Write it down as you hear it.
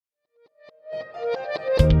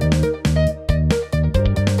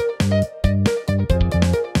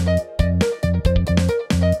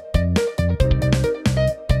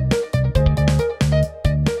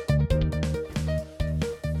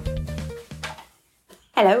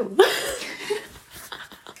Hello.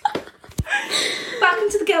 Welcome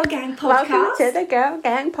to the Girl Gang podcast. Welcome to the Girl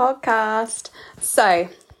Gang podcast. So,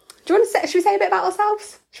 do you want to should we say a bit about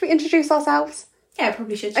ourselves? Should we introduce ourselves? Yeah,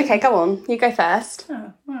 probably should. Okay, go on. You go first.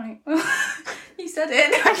 Oh, right. You said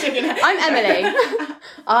it. I'm Emily.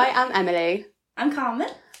 I am Emily. I'm Carmen.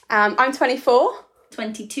 I'm 24.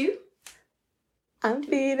 22. I'm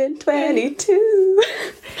feeling 22.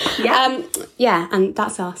 Yeah. Yeah, and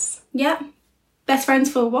that's us. Yeah. Best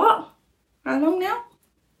friends for what? How long now?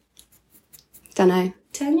 Don't know.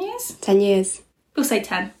 10 years? 10 years. We'll say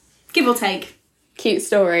 10. Give or take. Cute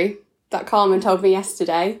story that Carmen told me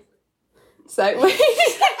yesterday. So Not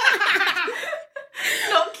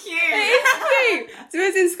cute. It's cute. So we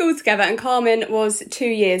was in school together and Carmen was 2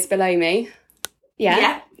 years below me.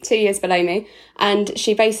 Yeah. 2 years below me. And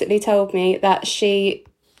she basically told me that I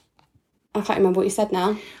can't remember what you said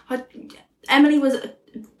now. Emily was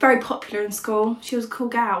very popular in school. She was a cool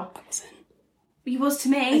gal. You was to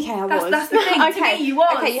me. Okay, I was. That's the thing. Okay. To me, you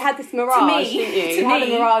was. Okay, you had this mirage, didn't you? You had a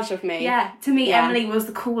mirage of me. Yeah, to me, Yeah. Emily was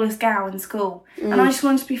the coolest gal in school. And I just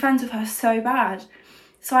wanted to be friends with her so bad.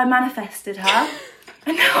 So I manifested her.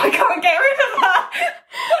 And now I can't get rid of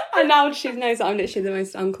her. And now she knows that I'm literally the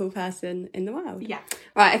most uncool person in the world. Yeah.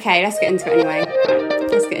 Right, okay, let's get into it anyway.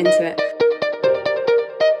 Let's get into it.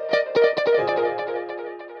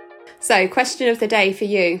 So, question of the day for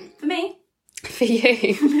you. For me? For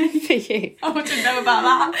you. For you. I didn't know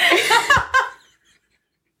about that.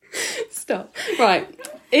 Stop. Right.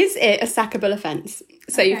 Is it a sackable offence?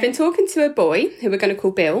 So you've been talking to a boy who we're going to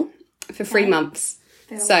call Bill for 3 months.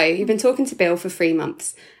 Bill. So you've been talking to Bill for 3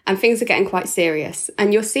 months and things are getting quite serious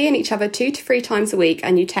and you're seeing each other 2 to 3 times a week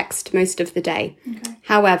and you text most of the day. Okay.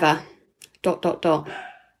 However, ...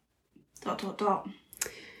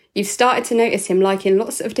 You've started to notice him liking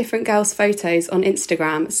lots of different girls' photos on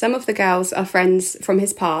Instagram. Some of the girls are friends from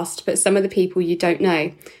his past, but some of the people you don't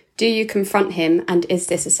know. Do you confront him and is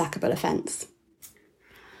this a sackable offence?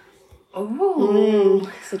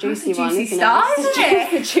 Oh, It's a juicy one, juicy isn't start, it? isn't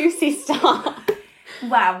it? It's a juicy start.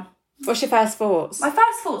 Wow. What's your first thoughts? My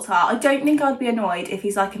first thoughts are, I don't think I'd be annoyed if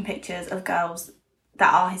he's liking pictures of girls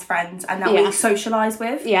that are his friends and that we socialise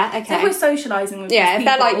with. Yeah, So okay. if we're socialising with these If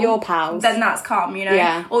they're like people, your pals. then that's calm, you know?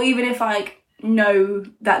 Yeah. Or even if I know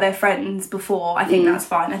that they're friends before, I think that's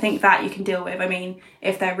fine. I think that you can deal with. I mean,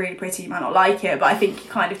 if they're really pretty, you might not like it, but I think you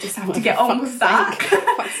kind of just have to get on with that. For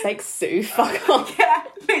fuck's sake, Sue, fuck off. Yeah,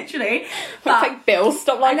 literally. Fuck's sake, Bill,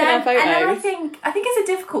 stop liking our photos. And then I think it's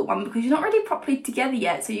a difficult one because you're not really properly together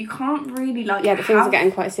yet, so you can't really like. Yeah, but things are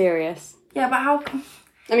getting quite serious. Yeah, but how?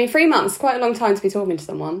 I mean, 3 months is quite a long time to be talking to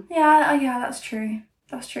someone. Yeah, that's true.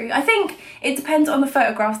 That's true. I think it depends on the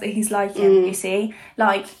photographs that he's liking, you see.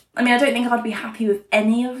 Like, I mean, I don't think I'd be happy with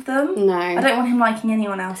any of them. No. I don't want him liking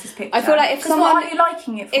anyone else's picture. I feel like if someone... what are you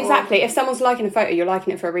liking it for? Exactly. If someone's liking a photo, you're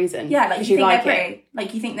liking it for a reason. Yeah, like you think like they're it. pretty.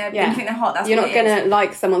 Like you think they're hot, that's You're what not it is. going to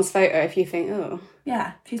like someone's photo if you think, oh...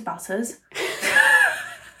 Yeah, she's butters.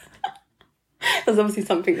 There's obviously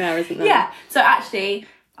something there, isn't there? Yeah, so actually,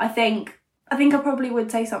 I think I probably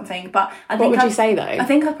would say something, but I think... What would you say, though? I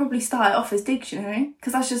think I'd probably start it off as digs, you know?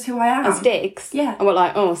 Because that's just who I am. As digs? Yeah. And what,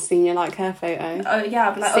 like, oh, seen you like her photo? Oh, yeah,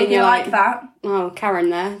 I'd be like, Seen you like that. Oh, Karen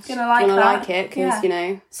there. Gonna like Gonna that. like it, because, you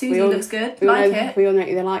know... Susie looks good, we like know, it. We all know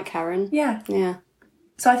they like Karen. Yeah. Yeah.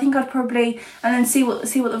 So I think I'd probably... And then see what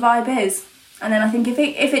the vibe is. And then I think if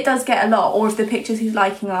it does get a lot, or if the pictures he's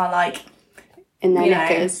liking are, like... In their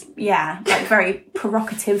knickers. Yeah, like very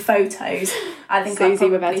provocative photos. I think Susie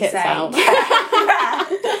I'd with her probably tits say... out.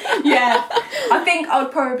 Yeah. I think I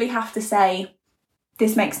would probably have to say,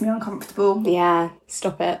 this makes me uncomfortable. Yeah,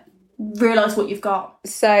 stop it. Realise what you've got.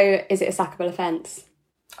 So, is it a sackable offence?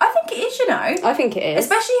 I think it is, you know. I think it is.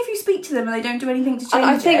 Especially if you speak to them and they don't do anything to change and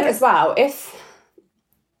I think it. as well, if...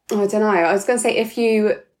 I don't know. I was going to say, if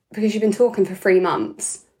you... Because you've been talking for 3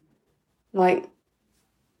 months, like...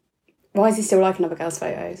 Why is he still liking other girls'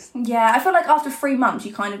 photos? Yeah, I feel like after 3 months,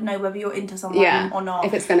 you kind of know whether you're into someone or not.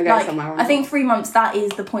 If it's going to go somewhere or not. I think 3 months, that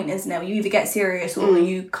is the point, isn't it? You either get serious or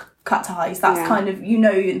you cut ties. That's kind of, you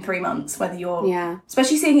know in 3 months whether you're... Yeah.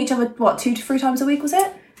 Especially seeing each other, 2 to 3 times a week, was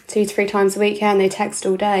it? 2 to 3 times a week, yeah, and they text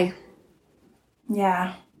all day.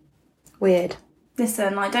 Yeah. Weird.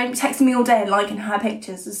 Listen, like, don't text me all day and liking her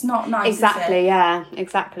pictures. It's not nice, Exactly, is it? yeah,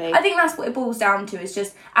 exactly. I think that's what it boils down to, is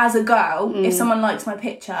just, as a girl, if someone likes my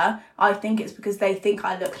picture, I think it's because they think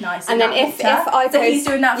I look nice and then if I post... So he's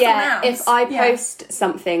doing that for someone else. If I post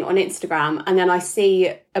something on Instagram and then I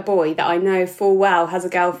see a boy that I know full well has a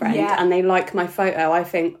girlfriend and they like my photo, I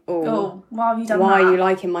think, oh, why have you done that? Why are you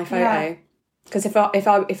liking my photo? Yeah. Because if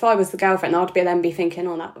I was the girlfriend, I'd then be thinking,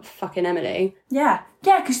 oh, that fucking Emily. Yeah,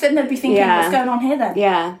 because then they'd be thinking, what's going on here then?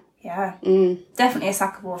 Yeah. Yeah. Definitely a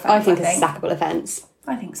sackable offence. I think it's a sackable offence.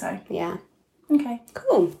 I think so. Yeah. Okay.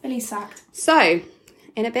 Cool. Billy's sacked. So,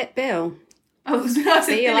 in a bit, Bill.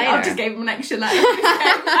 See you later. I just gave him an extra letter.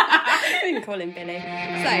 We can call him Billy.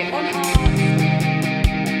 So, on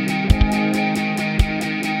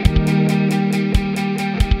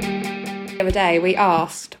the other day, we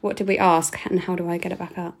asked, what did we ask and how do I get it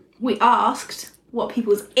back up? We asked what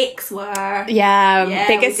people's icks were. Yeah,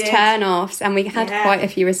 biggest turn-offs, and we had quite a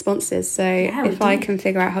few responses, so if I can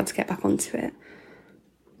figure out how to get back onto it,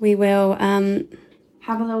 we will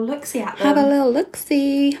have a little look-see at them. Have a little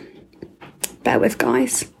look-see. Bear with,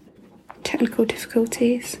 guys. Technical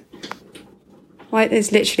difficulties. Right,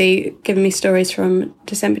 it's literally giving me stories from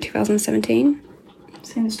December 2017.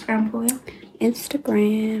 It's Instagram for you.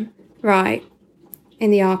 Instagram. Right. In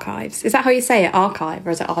the archives. Is that how you say it? Archive, or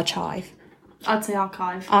is it archive? I'd say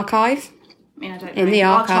archive. Archive? I mean, I don't know. In the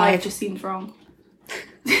archive just seems wrong.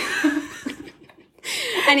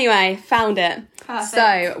 Anyway, found it. Perfect.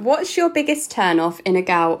 So, what's your biggest turn off in a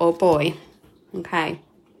gal or boy? Okay.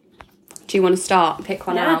 Do you want to start? Pick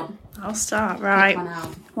one out. I'll start. Right. Pick one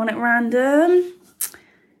out. Want it random?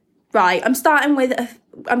 Right. I'm starting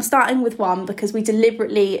with one because we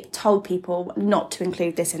deliberately told people not to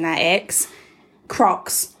include this in their icks.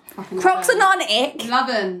 Crocs. Crocs are not an ick. Love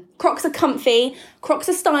them. Crocs are comfy. Crocs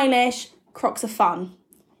are stylish. Crocs are fun.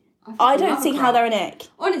 I don't see how they're an ick.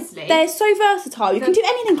 Honestly. They're so versatile. You can do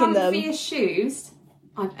anything in them. Comfiest shoes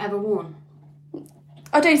I've ever worn.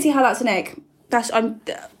 I don't see how that's an ick. I'm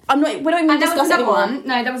not. We don't even discuss anymore.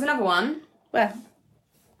 No, there was another one. Where?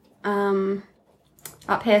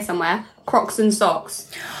 Up here somewhere. Crocs and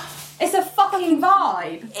socks. It's a fucking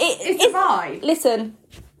vibe. It's a vibe. Listen,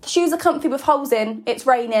 the shoes are comfy with holes in. It's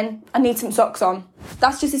raining. I need some socks on.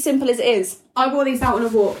 That's just as simple as it is. I wore these out on a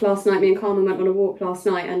walk last night. Me and Carmen went on a walk last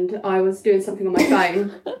night and I was doing something on my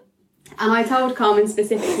phone. And I told Carmen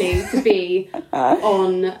specifically to be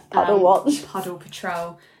on Puddle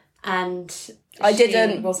Patrol. And I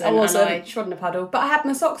didn't. I wasn't. I trod in a puddle. But I had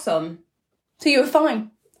my socks on. So you were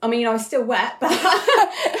fine? I mean, I was still wet, but...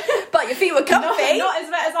 but your feet were comfy. Not as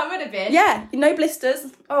wet as I would have been. Yeah, no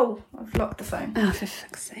blisters. Oh, I've locked the phone. Oh, for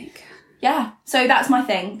fuck's sake. Yeah, so that's my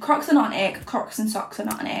thing. Crocs are not an ick. Crocs and socks are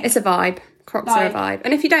not an ick. It's a vibe. Crocs are a vibe.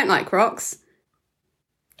 And if you don't like Crocs...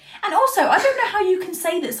 And also, I don't know how you can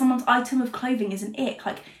say that someone's item of clothing is an ick.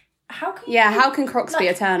 Like, how can you... Yeah, how can Crocs be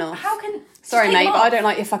a turn-off? How can... Sorry, mate, but I don't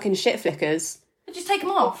like your fucking shit flickers. Just take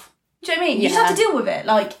them off. Do you know what I mean? You just have to deal with it,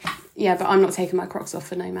 like... Yeah, but I'm not taking my Crocs off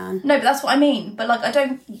for no man. No, but that's what I mean. But, like, I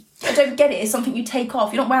don't get it. It's something you take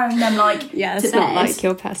off. You're not wearing them, like, yeah, it's not like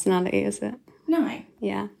your personality, is it? No.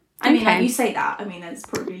 Yeah. I mean, like, you say that. I mean, there's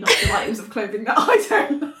probably lots of items of clothing that I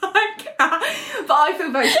don't like. But I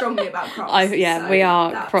feel very strongly about Crocs. We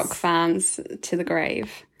are Croc fans to the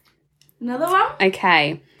grave. Another one?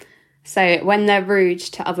 Okay. So, when they're rude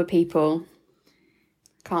to other people,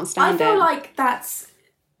 can't stand it.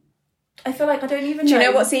 I feel like I don't even know. Do you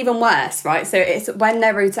know what's even worse, right? So, it's when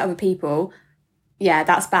they're rude to other people... Yeah,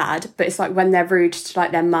 that's bad. But it's like when they're rude to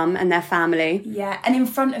like their mum and their family. Yeah, and in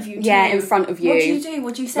front of you too. Yeah, in front of you. What do you do?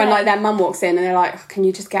 What do you say? When like their mum walks in and they're like, can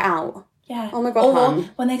you just get out? Yeah. Oh my God, Or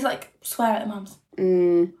when they like swear at their mums.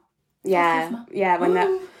 Yeah. Yeah, when they're...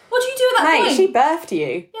 What do you do at that point? Mate, she birthed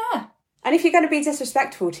you. Yeah. And if you're going to be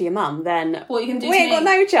disrespectful to your mum, then... What are you going to do we ain't got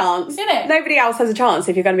no chance. Innit? Nobody else has a chance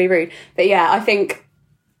if you're going to be rude. But yeah, I think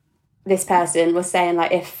this person was saying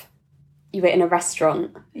like if... you were in a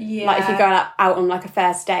restaurant. Yeah. Like if you go out on like a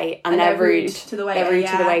first date and they're rude to the waiter. They're rude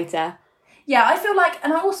to the waiter. Yeah, I feel like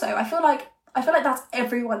that's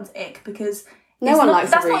everyone's ick because no one likes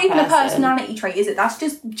that's a rude not even person. a personality trait, is it? That's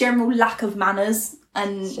just general lack of manners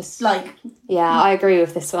and just like. Yeah, I agree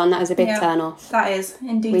with this one. That is a big turn off. That is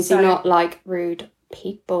indeed. We do not like rude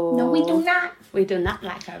people. No, we do not. We do not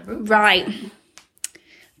like a rude. Right.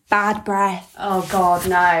 Bad breath. Oh God,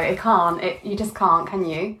 no! It can't. You just can't, can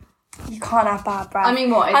you? You can't have bad breath. I mean,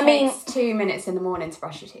 what? It takes 2 minutes in the morning to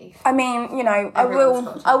brush your teeth. I mean, you know, I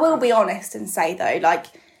will be honest and say though, like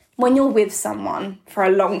when you're with someone for a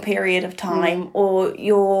long period of time, or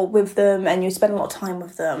you're with them and you spend a lot of time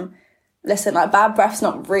with them, listen, like bad breath's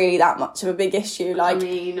not really that much of a big issue. Like, I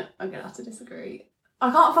mean, I'm gonna have to disagree. I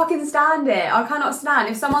can't fucking stand it. I cannot stand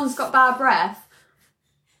if someone's got bad breath.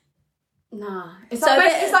 Nah. It's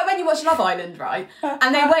like when you watch Love Island, right?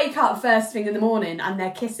 And they wake up first thing in the morning and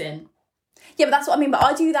they're kissing. Yeah, but that's what I mean. But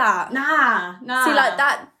I do that. Nah. See, like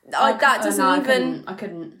that. That doesn't even. I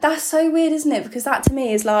couldn't. That's so weird, isn't it? Because that to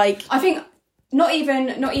me is like. I think not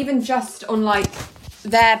even just on like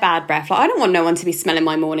their bad breath. Like, I don't want no one to be smelling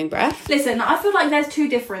my morning breath. Listen, I feel like there's two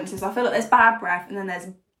differences. I feel like there's bad breath and then there's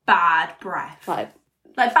bad breath. Like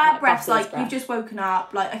bad breath's like breath. You've just woken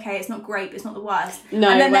up, like, okay, it's not great, but it's not the worst. No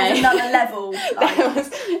and then way. There's another level.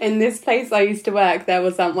 Like... in this place I used to work, there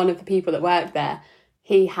was one of the people that worked there.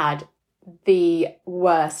 He had the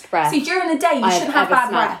worst breath. See, during the day you shouldn't have bad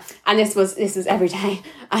breath. And this was every day.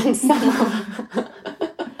 And someone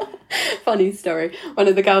funny story. One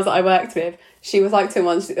of the girls that I worked with, she was like to him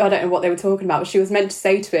once, I don't know what they were talking about, but she was meant to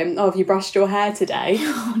say to him, "Oh, have you brushed your hair today?"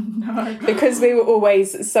 Oh no. Because we were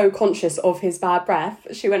always so conscious of his bad breath.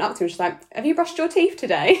 She went up to him, she's like, "Have you brushed your teeth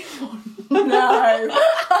today?" Oh, no.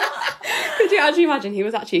 Could you actually imagine? He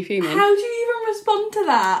was actually fuming. How do you even respond to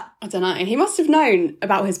that? I don't know. He must have known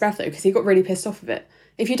about his breath though, because he got really pissed off of it.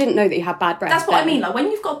 If you didn't know that you had bad breath, that's what I mean. Like,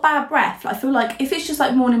 when you've got bad breath, like, I feel like if it's just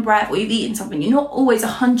like morning breath or you've eaten something, you're not always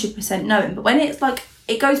 100% knowing. But when it's like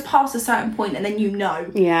it goes past a certain point and then you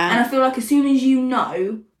know. Yeah. And I feel like as soon as you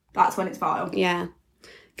know, that's when it's vile. Yeah.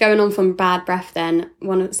 Going on from bad breath, then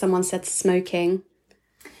someone said smoking.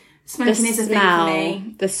 Smoking is a thing for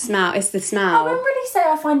me. The smell. It's the smell. I wouldn't really say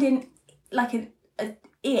I find it like an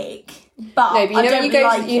ick, but no, but you know when you go,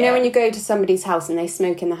 like you know when you go to somebody's house and they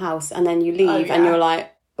smoke in the house, and then you leave and you're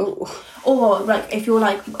like, oh. Or like if you're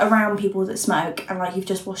like around people that smoke and like you've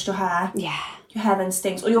just washed your hair, your hair then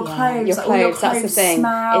stinks, or your clothes. Your clothes, that's the thing.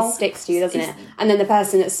 Smell. It sticks to you, doesn't it? And then the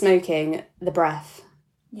person that's smoking, the breath.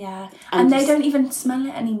 Yeah, and they don't even smell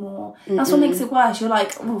it anymore. That's what makes it worse. You're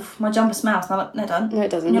like, oof, my jumper smells. And I'm like, no, done. No, it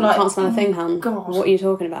doesn't. You like, can't smell a thing, hun. God. What are you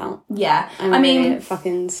talking about? Yeah, I mean, it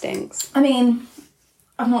fucking stinks. I mean,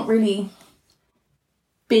 I've not really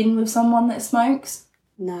been with someone that smokes.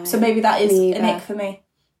 No. So maybe that is an ick for me.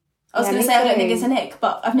 I was going to say I don't think it's an ick,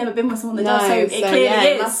 but I've never been with someone that does, so it clearly is.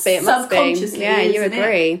 It must be. It must subconsciously. Be. Yeah, you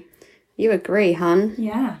agree. You agree, hun.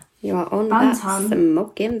 Yeah. You are on Buns, that hun.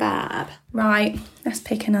 smoking vibe. Right, let's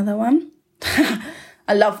pick another one.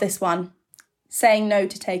 I love this one. Saying no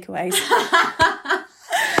to takeaways.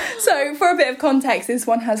 So, for a bit of context, this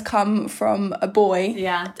one has come from a boy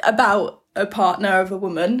about a partner of a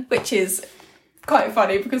woman, which is quite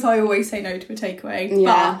funny because I always say no to a takeaway.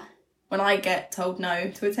 Yeah. But when I get told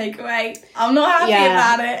no to a takeaway, I'm not happy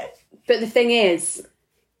about it. But the thing is,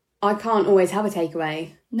 I can't always have a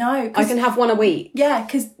takeaway. No. I can have one a week. Yeah,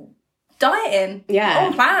 because dieting. Yeah.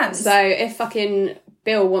 On plans. So if fucking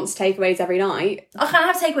Bill wants takeaways every night, I can't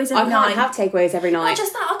have takeaways every night. I can't have takeaways every night. Not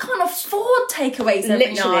just that, I can't afford takeaways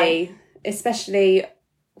every night. Literally, especially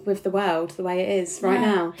with the world the way it is right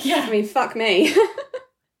now. Yeah. I mean, fuck me.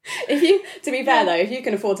 To be fair though, if you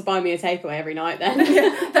can afford to buy me a takeaway every night, then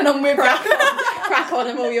then I'm with crack on,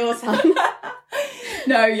 I'm all yours, son.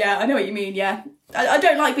 No, yeah, I know what you mean. Yeah, I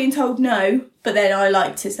don't like being told no, but then I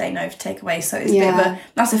like to say no for takeaways. So it's a bit of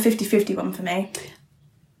that's a 50-50 one for me.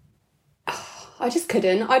 I just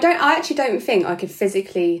couldn't. I actually don't think I could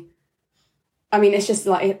physically. I mean, it's just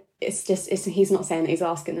like he's not saying that he's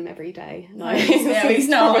asking them every day. No, he's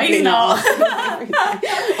not.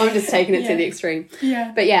 I'm just taking it to the extreme.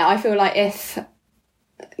 Yeah. But yeah, I feel like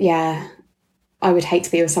I would hate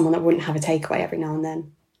to be with someone that wouldn't have a takeaway every now and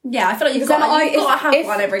then. Yeah, I feel like you've got to have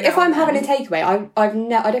one every now and then. If I'm having a takeaway, I don't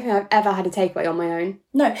think I've ever had a takeaway on my own.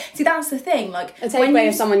 No, see, that's the thing. Like a takeaway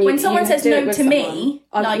of someone when someone says no to me,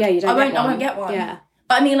 I won't get one. Yeah.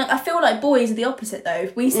 But I mean, like, I feel like boys are the opposite though.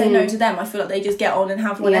 If we say no to them, I feel like they just get on and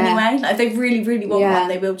have one anyway. Like if they really, really want one,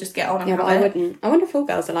 they will just get on and have it. Yeah, but I wouldn't. I wonder if all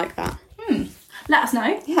girls are like that. Let us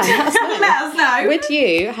know. Yeah, let us know. Let us know. Would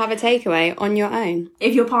you have a takeaway on your own?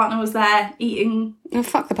 If your partner was there eating... Oh,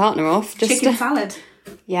 fuck the partner off. Just chicken salad.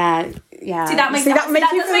 Yeah. See, that makes you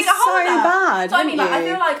feel so bad. So I mean, like, I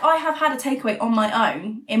feel like I have had a takeaway on my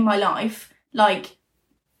own in my life, like,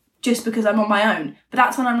 just because I'm on my own. But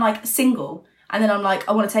that's when I'm, like, single. And then I'm like,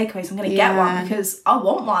 I want a takeaway, so I'm going to get one because I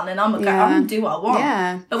want one and I'm going to do what I want.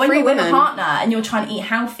 Yeah. But when you're with a partner and you're trying to eat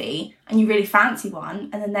healthy and you really fancy one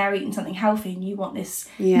and then they're eating something healthy and you want this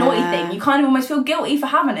naughty thing, you kind of almost feel guilty for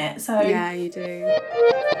having it. So yeah, you do.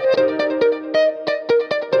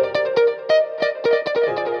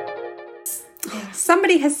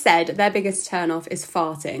 Somebody has said their biggest turn-off is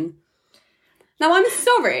farting. Now, I'm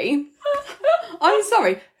sorry.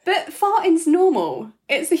 But farting's normal.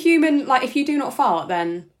 It's a human, like, if you do not fart,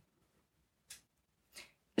 then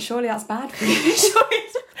surely that's bad for you.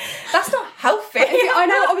 That's not healthy. I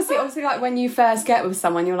know, obviously, like, when you first get with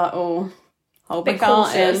someone, you're like, oh, hold my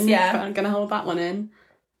fart in. Yeah. I'm going to hold that one in. And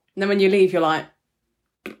then when you leave, you're like...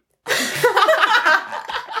 Let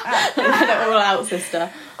it all out, sister.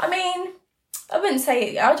 I mean, I wouldn't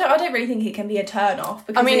say I don't really think it can be a turn off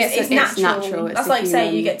because it's natural. That's like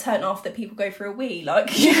saying you get turned off that people go for a wee.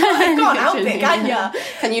 Like you can't help it, can you?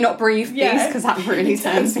 Can you not breathe, please? Because that really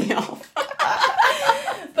turns me off.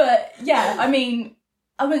 But yeah, I mean,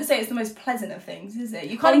 I wouldn't say it's the most pleasant of things, is it?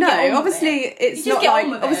 You kind of get on obviously with it. It's not like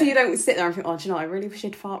obviously you don't sit there and think, oh, do you know, I really wish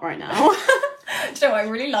you'd fart right now. Do you know, I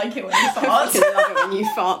really like it when you fart. I fucking love it when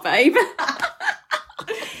you fart, babe.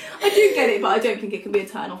 I do get it, but I don't think it can be a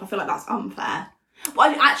turn off. I feel like that's unfair.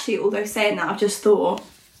 Well, actually, although saying that, I've just thought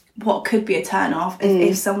what could be a turn off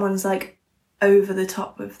is if someone's like over the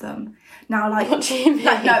top with them. Now, like, what do you mean?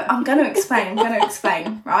 Like, no, I'm going to explain,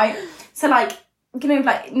 right? So, like, you know,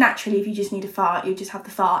 like, naturally, if you just need a fart, you just have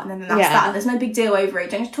the fart, and then that's that. There's no big deal over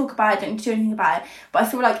it. Don't talk about it. Don't do anything about it. But I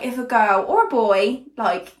feel like if a girl or a boy,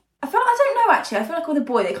 like, I don't know, actually. I feel like with a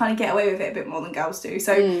boy, they kind of get away with it a bit more than girls do.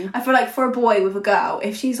 So I feel like for a boy with a girl,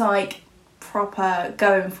 if she's, like, proper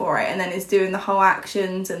going for it and then is doing the whole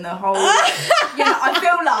actions and the whole... I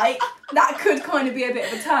feel like that could kind of be a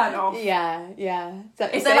bit of a turn off. Yeah. So,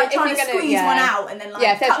 if they're, like, trying to squeeze one out and then, like,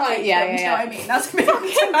 if they're trying to... do you know what I mean? That's a bit of a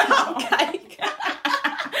turn off. Cupcake.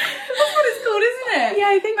 That's what it's called, isn't it? Yeah,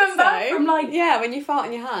 I think Remember? so. From, like... Yeah, when you fart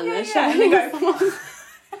in your hand and and they go...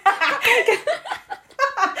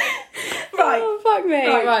 Right. Oh, fuck me.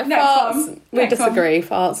 Right, farts. We disagree.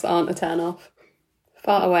 Farts aren't a turn off.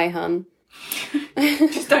 Fart away, hun.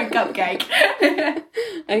 Just don't cupcake.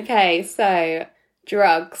 Okay, so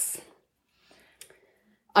drugs.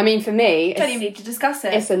 I mean, for me, don't even need to discuss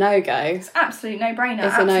it. It's a no-go. It's absolute no-brainer.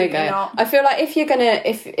 It's a no-go. Not. I feel like if you're gonna,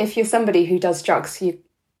 if you're somebody who does drugs,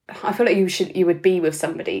 I feel like you would be with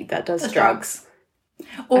somebody that does drugs.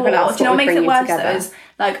 Or do you know what makes it worse though is,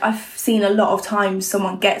 like, I've seen a lot of times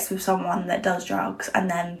someone gets with someone that does drugs and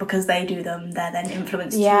then because they do them, they're then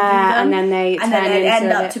influenced to do them. And then they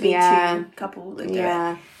end up to be two couples that do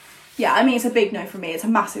it. Yeah, I mean, it's a big no for me. It's a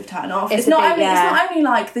massive turn off. It's not only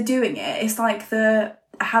like the doing it, it's like the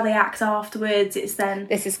how they act afterwards. It's then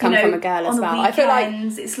this has come from a girl as well. I feel like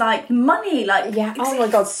it's like money, like oh my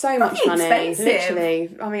god, so much money, expensive.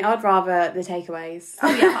 Literally. I mean, I'd rather the takeaways.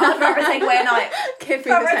 Oh yeah, I'd rather take away a night. Give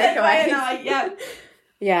me the takeaways.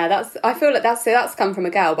 Yeah, I feel like that's come from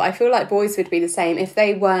a girl, but I feel like boys would be the same if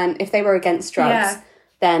they were against drugs.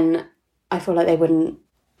 Then I feel like they wouldn't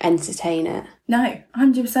entertain it. No,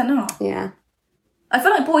 100% not. Yeah. I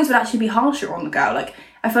feel like boys would actually be harsher on the girl. Like,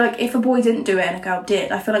 I feel like if a boy didn't do it and a girl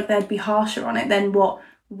did, I feel like they'd be harsher on it than what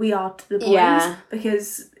we are to the boys. Yeah.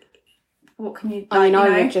 Because what can you... I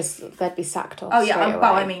would they'd be sacked off. Oh, yeah.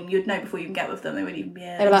 Well, I mean, you'd know before you even get with them. They wouldn't even be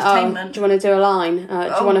they'd be like, oh, do you want to do a line? Do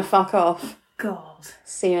you want to fuck off? God.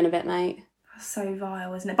 See you in a bit, mate. That's so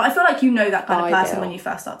vile, isn't it? But I feel like you know that kind of person when you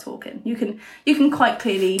first start talking. You can quite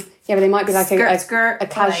clearly... Yeah, but they might be like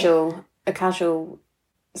a casual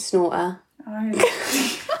snorter. Oh.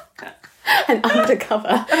 An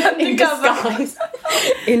undercover.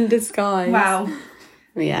 In disguise. Wow.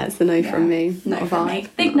 Yeah, it's a no from me. Not a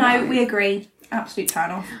vibe. Big no, we agree. Absolute turn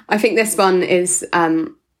off. I think this one is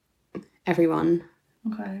everyone.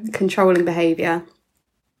 Okay. Controlling behaviour.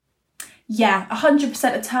 Yeah,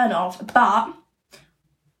 100% a turn off. But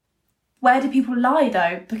where do people lie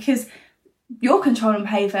though? Because your controlling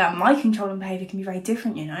behaviour and my controlling behaviour can be very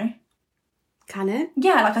different, you know? Can it?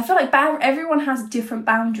 Yeah, like I feel like everyone has different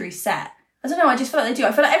boundaries set. I don't know, I just feel like they do.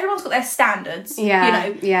 I feel like everyone's got their standards. Yeah.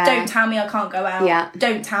 You know, don't tell me I can't go out. Yeah.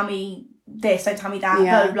 Don't tell me this, don't tell me that,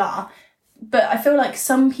 blah, blah, blah. But I feel like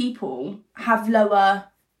some people have lower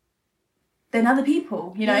than other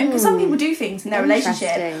people, you know? Because some people do things in their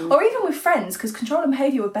relationship. Or even with friends, because controlling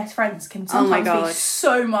behaviour with best friends can sometimes be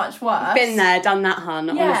so much worse. Been there, done that, hun,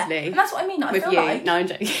 honestly. And that's what I mean. I with feel you. like... No, I'm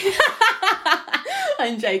joking.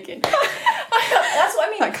 I'm joking. That's what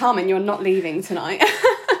I mean. Like, Carmen, you're not leaving tonight.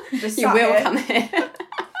 You will come here.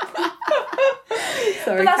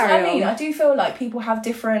 Sorry, but that's carry what I mean. on. I do feel like people have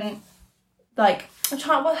different, like,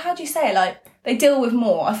 how do you say it? Like, they deal with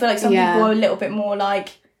more. I feel like some people are a little bit more, like,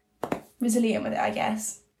 resilient with it, I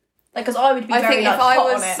guess. Like, because I would be very, like,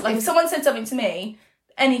 hot on it. Like, if someone said something to me,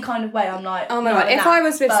 any kind of way, I'm like... Oh my God. If I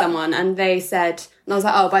was with someone and they said... And I was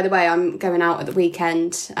like, oh, by the way, I'm going out at the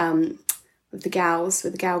weekend with the gal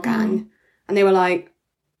gang. And they were like,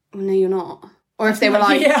 well, no, you're not. Or if they were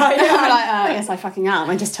like, yes, I fucking am.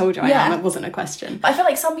 I just told you I am. It wasn't a question. But I feel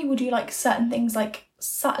like some people do, like, certain things, like,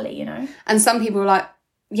 subtly, you know? And some people are like,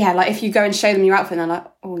 yeah, like, if you go and show them your outfit, and they're like,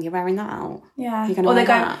 oh, you're wearing that out. Yeah. You're gonna wear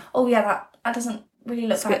that. Oh, yeah, that doesn't really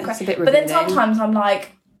look like it's a bit But then sometimes I'm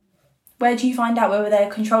like, where do you find out whether they're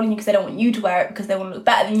controlling you because they don't want you to wear it because they want to look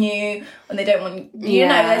better than you, and they don't want you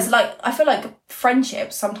know? There's like, I feel like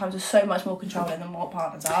friendships sometimes are so much more controlling than what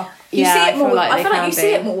partners are. You see it more. I feel like you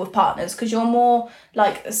see it more with partners because you're more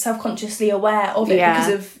like self-consciously aware of it because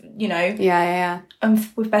of, you know. Yeah. And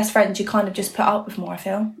with best friends, you kind of just put up with more. I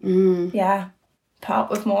feel. Yeah, put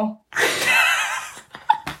up with more.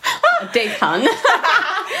 A dig pun.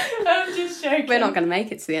 I'm just joking. We're not going to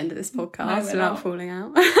make it to the end of this podcast without falling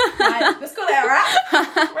out. Right, let's call it a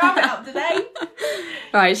wrap. Wrap it up today.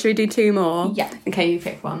 Right, should we do 2 more? Yeah. Okay, you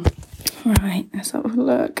pick one. Right, let's have a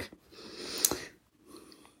look.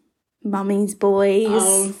 Mummy's Boys.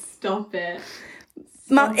 Oh, stop it.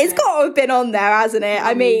 It's got to have been on there, hasn't it?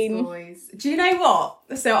 I mean... Boys. Do you know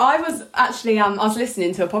what? So I was actually, I was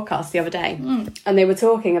listening to a podcast the other day and they were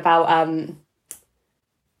talking about...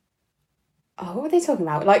 what were they talking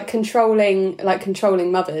about? Like controlling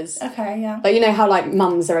mothers. Okay, yeah. Like, you know how like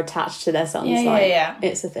mums are attached to their sons. Yeah.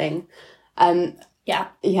 It's a thing. Yeah.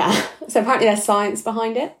 So apparently there's science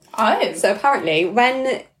behind it. Oh. So apparently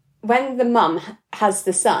when the mum has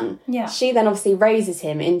the son, she then obviously raises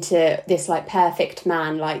him into this like perfect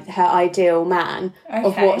man, like her ideal man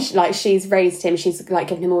of what she's raised him. She's like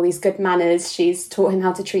given him all these good manners. She's taught him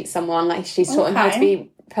how to treat someone. Like she's taught him how to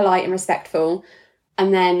be polite and respectful.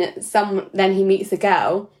 And then he meets a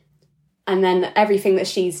girl, and then everything that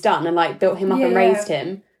she's done and like built him up and raised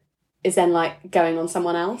him is then like going on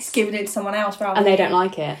someone else. He's giving it to someone else, rather and they don't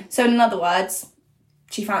like it. So in other words,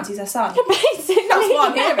 she fancies her son. Basically, that's what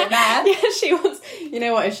I'm hearing, man. Yeah, she wants. You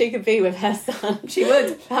know what? If she could be with her son, she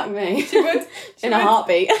would. Fuck me. She would. In a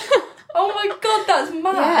heartbeat. Oh my god, that's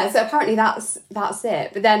mad. Yeah. So apparently that's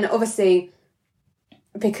it. But then obviously.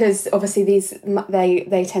 Because obviously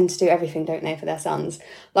they tend to do everything, don't they, for their sons?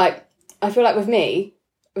 Like, I feel like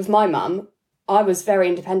with my mum, I was very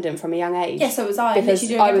independent from a young age. Yeah, so was I.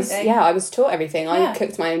 Because I was taught everything. I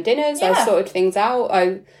cooked my own dinners. I sorted things out.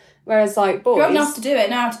 Whereas like boys, you're old enough to do it,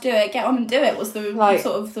 know how to do it. Get on and do it. Was the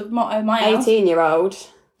sort of the motto of my house. 18-year-old,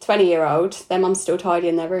 20-year-old, their mum's still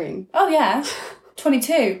tidying their room. Oh yeah,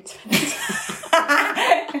 22.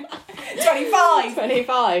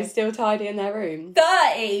 25, still tidying their room.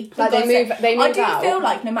 30. Like they move I do out. feel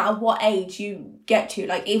like no matter what age you get to,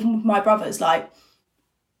 like even with my brothers, like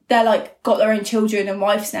they're like got their own children and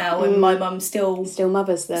wives now, and my mum still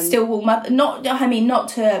mothers them. Still will mother. Not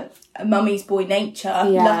to a mummy's boy nature.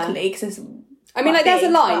 Luckily, because I mean, like there's a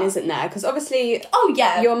line, isn't there? Because obviously,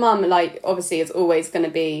 your mum like obviously is always going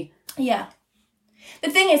to be. Yeah. The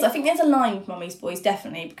thing is, I think there's a line with mummy's boys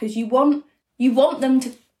definitely because you want them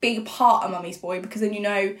to be a part of mummy's boy because then you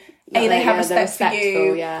know they have respect for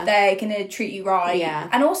you, they're gonna treat you right,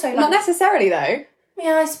 and also like, not necessarily though.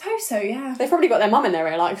 Yeah, I suppose so. Yeah, they've probably got their mum in their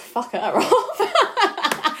ear like fuck her off.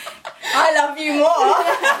 I love you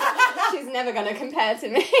more. She's never gonna compare to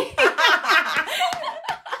me.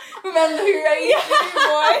 Remember who raised you,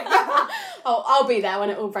 boy? Oh, I'll be there when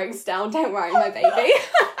it all breaks down. Don't worry, my baby.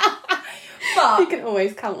 But you can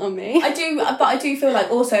always count on me. I do feel like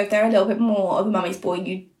also if they're a little bit more of a mummy's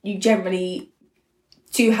boy, you generally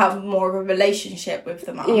do have more of a relationship with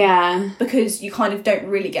the mum. Yeah. Because you kind of don't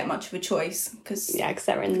really get much of a choice. Because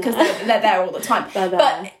they're in there. Because they're there all the time.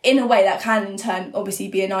 But in a way that can in turn obviously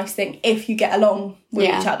be a nice thing if you get along with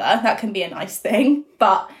each other. That can be a nice thing.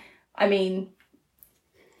 But, I mean,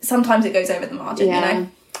 sometimes it goes over the margin, you know?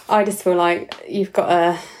 I just feel like you've got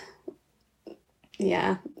to...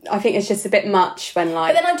 Yeah, I think it's just a bit much when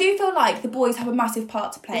like... But then I do feel like the boys have a massissive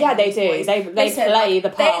part to play. Yeah, they do. They play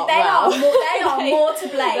the part they are more to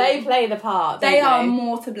blame. They play the part, They are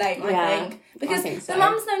more to blame, I think. Because the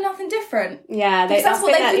mums know nothing different. Yeah, that's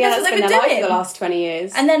what they've been doing for the last 20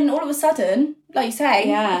 years. And then all of a sudden, like you say,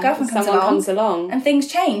 a girlfriend comes along. And things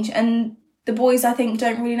change. And the boys, I think,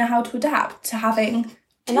 don't really know how to adapt to having...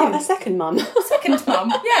 Not a second mum. Second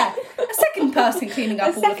mum, yeah. A second person cleaning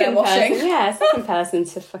up all of their washing. A second person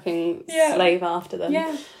to fucking slave after them.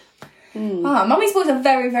 Yeah. Mummy's boys are a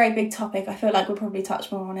very, very big topic. I feel like we'll probably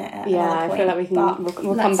touch more on it at another point. I feel like we can.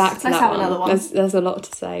 We'll come back to that. Let's have another one. There's a lot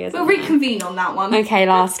to say. We'll reconvene on that one. Okay,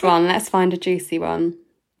 last one. Let's find a juicy one.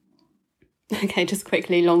 Okay, just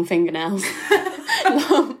quickly, long fingernails.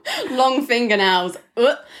 long fingernails.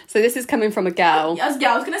 So this is coming from a girl. I was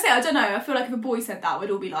going to say, I don't know. I feel like if a boy said that, we'd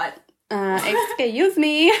all be like... excuse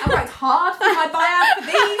me. I worked hard for my buyout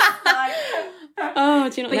for these. Oh,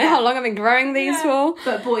 do you not know how long I've been growing these for?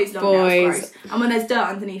 But boys love nails, gross. And when there's dirt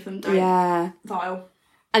underneath them, don't vile.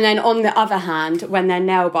 And then on the other hand, when they're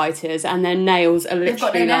nail biters and their nails are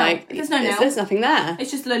literally like... There's no nail. There's nothing there.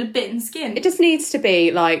 It's just a load of bitten skin. It just needs to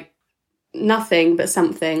be like nothing but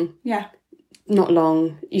something. Yeah. Not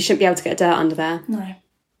long. You shouldn't be able to get dirt under there. No.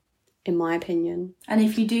 in my opinion. And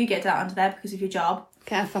if you do get that under there because of your job,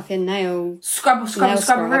 get a fucking nail scrub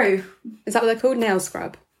roof. Is that what they're called? Nail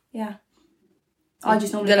scrub? Yeah. I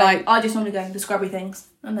just normally go the scrubby things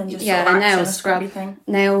and then just the nail scrubby thing.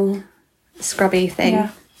 Nail scrubby thing.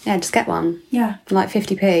 Yeah, just get one. Yeah. For like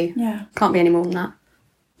 50p. Yeah. Can't be any more than that.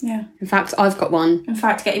 Yeah. In fact, I've got one. In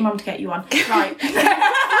fact, get your mum to get you one. Right.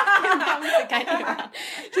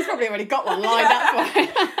 She's probably already got one lined up for it.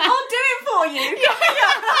 I'll do it for you.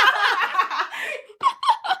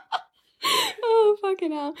 Oh,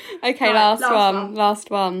 fucking hell. Okay, right, last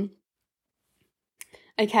one.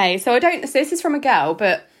 Okay, so this is from a girl,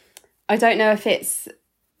 but I don't know if it's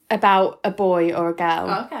about a boy or a girl.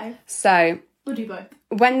 Oh, okay. So we'll do both.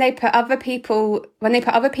 When they put other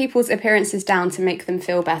people's appearances down to make them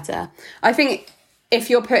feel better. I think if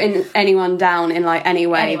you're putting anyone down in like any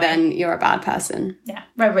way, then you're a bad person. Yeah.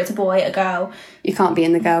 Whether it's a boy, a girl. You can't be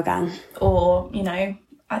in the girl gang. Or, you know,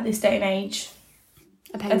 at this day and age,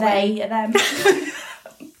 a them.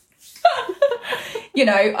 You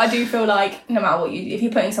know, I do feel like no matter what if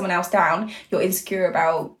you're putting someone else down, you're insecure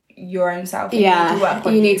about your own self. You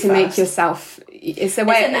need to make yourself. It's a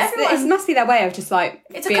way. It must be their way of just like.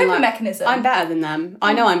 It's a coping mechanism. I'm better than them.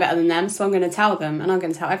 I know I'm better than them, so I'm going to tell them, and I'm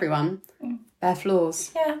going to tell everyone their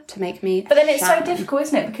flaws. Yeah. To make me. But then it's so difficult,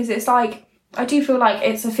 isn't it? Because it's like I do feel like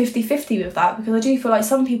it's a 50-50 with that, because I do feel like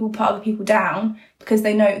some people put other people down because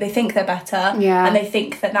they think they're better, and they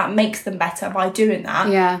think that makes them better by doing that.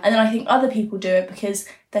 Yeah. And then I think other people do it because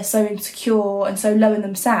they're so insecure and so low in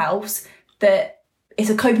themselves that it's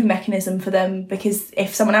a coping mechanism for them, because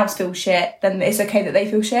if someone else feels shit, then it's okay that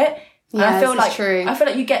they feel shit. Yeah, and I feel like true. I feel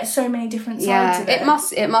like you get so many different sides of it.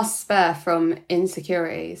 It must spur from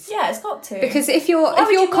insecurities. Yeah, it's got to. Because if you're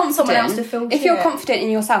confident, someone else to feel if you're confident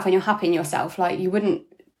in yourself and you're happy in yourself, like you wouldn't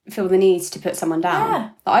feel the need to put someone down. Yeah.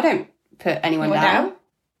 Like, I don't put anyone down.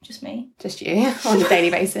 Just me. Just you on a daily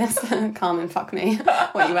basis. Come and fuck me.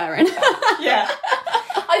 What are you wearing? Yeah.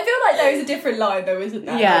 I feel like there is a different line though, isn't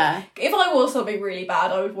there? Yeah. Like, if I wore something really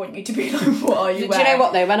bad, I would want you to be like, what are you wearing? Do you know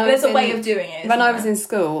what though? There's a way of doing it. When I was in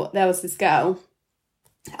school, there was this girl.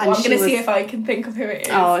 And I'm going to see if I can think of who it is.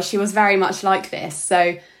 Oh, she was very much like this.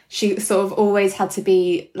 So she sort of always had to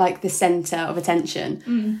be like the centre of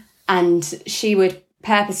attention. And she would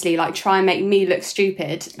purposely like try and make me look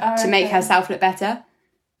stupid to make herself look better.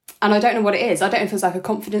 And I don't know what it is. I don't know if it was like a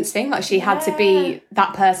confidence thing. Like she had to be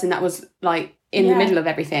that person that was like in the middle of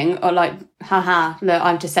everything, or like, haha, look,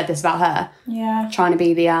 I've just said this about her. Yeah. Trying to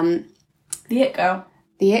be the it girl.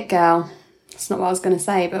 The it girl. That's not what I was going to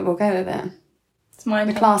say, but we'll go with it. It's mine.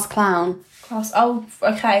 The class clown. Oh,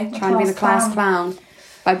 okay. Trying to be the class clown.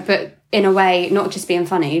 But in a way, not just being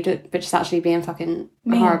funny, but just actually being fucking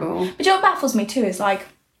horrible. But you know what baffles me too is like,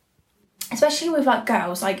 especially with like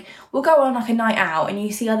girls, like we'll go on like a night out and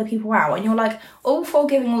you see other people out and you're like all for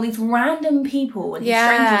giving all these random people and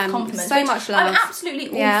strangers compliments. So much love. I'm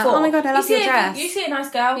absolutely all for. Oh my god, I love your dress. You see a nice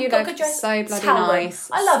girl, you got look a good dress. So bloody nice.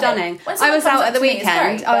 I love Stunning. it. I was out at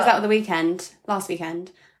the weekend. Last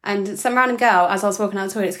weekend. And some random girl, as I was walking out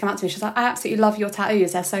the toilets, came up to me. She was like, I absolutely love your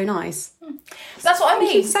tattoos. They're so nice. That's what I mean.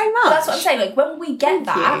 Thank you so much. But that's what I'm saying. Like, when we get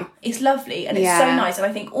it's lovely and it's so nice. And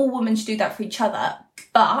I think all women should do that for each other.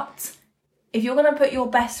 But if you're going to put your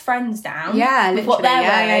best friends down with what they're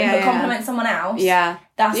wearing, but compliment someone else,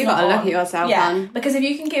 that's you've got to look at yourself, man. Because if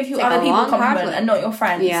you can give other people a compliment and not your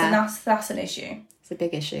friends, then that's an issue. It's a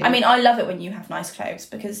big issue. I mean, I love it when you have nice clothes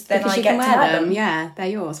because then I get to wear them. Yeah, they're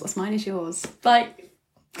yours. What's mine is yours. Like...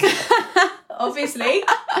 obviously.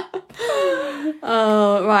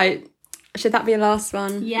 Oh, right. Should that be a last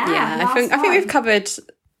one? Yeah. I think we've covered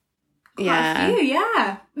quite a few,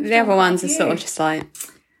 the other ones are sort of just like.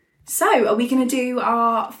 So, are we going to do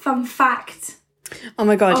our fun fact? Oh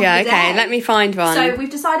my god, yeah, okay. Let me find one. So, we've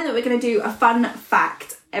decided that we're going to do a fun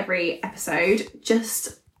fact every episode.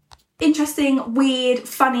 Just interesting, weird,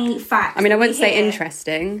 funny facts. I mean, I wouldn't say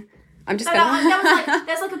interesting. I'm just gonna...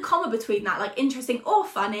 there's like a comma between that, like interesting or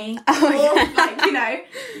funny. Like, you know.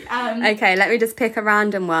 Okay, let me just pick a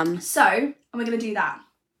random one. So, and we're going to do that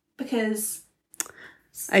because...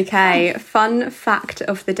 Okay, fun fact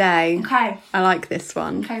of the day. Okay. I like this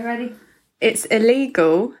one. Okay, ready? It's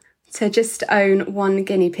illegal to just own one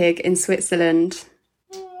guinea pig in Switzerland.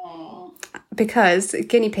 Because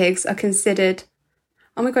guinea pigs are considered...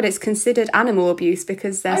 Oh my god, it's considered animal abuse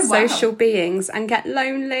because they're social beings and get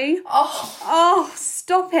lonely. Oh,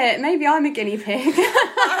 stop it. Maybe I'm a guinea pig.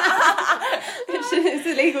 It's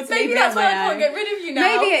illegal to leave me on my own. Maybe that's why I can't get rid of you now.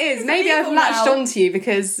 Maybe it is. Maybe I've latched onto you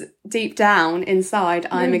because deep down inside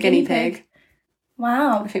I'm a guinea pig.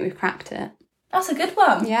 Wow. I think we've cracked it. That's a good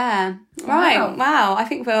one. Yeah. Right. Wow. I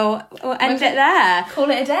think we'll end it there. Call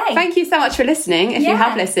it a day. Thank you so much for listening. If you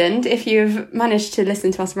have listened, if you've managed to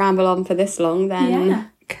listen to us ramble on for this long, then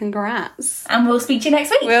congrats. And we'll speak to you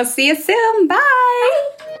next week. We'll see you soon.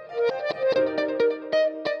 Bye.